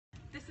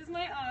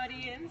my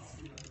audience.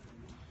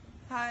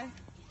 Hi.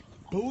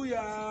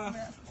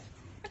 Booyah!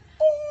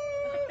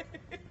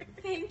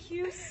 Thank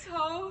you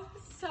so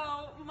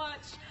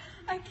much.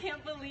 I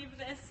can't believe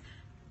this.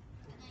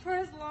 For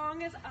as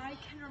long as I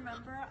can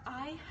remember,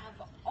 I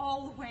have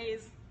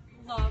always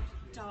loved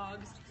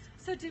dogs.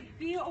 So to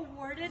be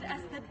awarded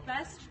as the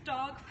best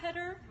dog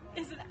petter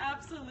is an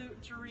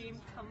absolute dream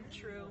come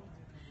true.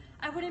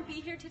 I wouldn't be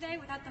here today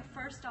without the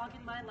first dog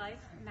in my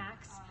life,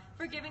 Max,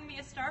 for giving me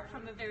a start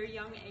from a very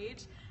young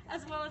age,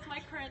 as well as my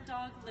current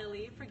dog,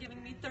 Lily, for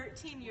giving me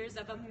 13 years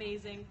of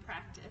amazing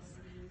practice.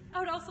 I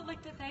would also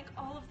like to thank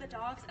all of the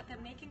dogs at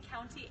the Macon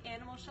County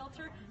Animal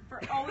Shelter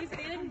for always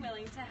being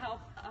willing to help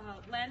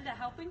lend a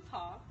helping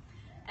paw,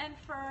 and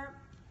for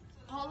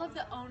all of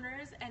the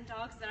owners and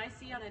dogs that I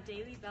see on a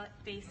daily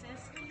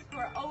basis who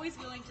are always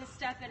willing to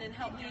step in and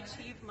help me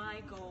achieve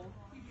my goal.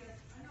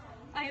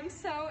 I am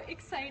so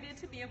excited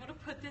to be able to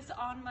put this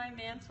on my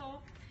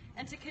mantle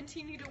and to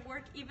continue to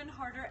work even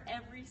harder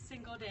every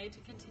single day to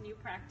continue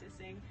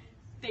practicing.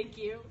 Thank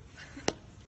you.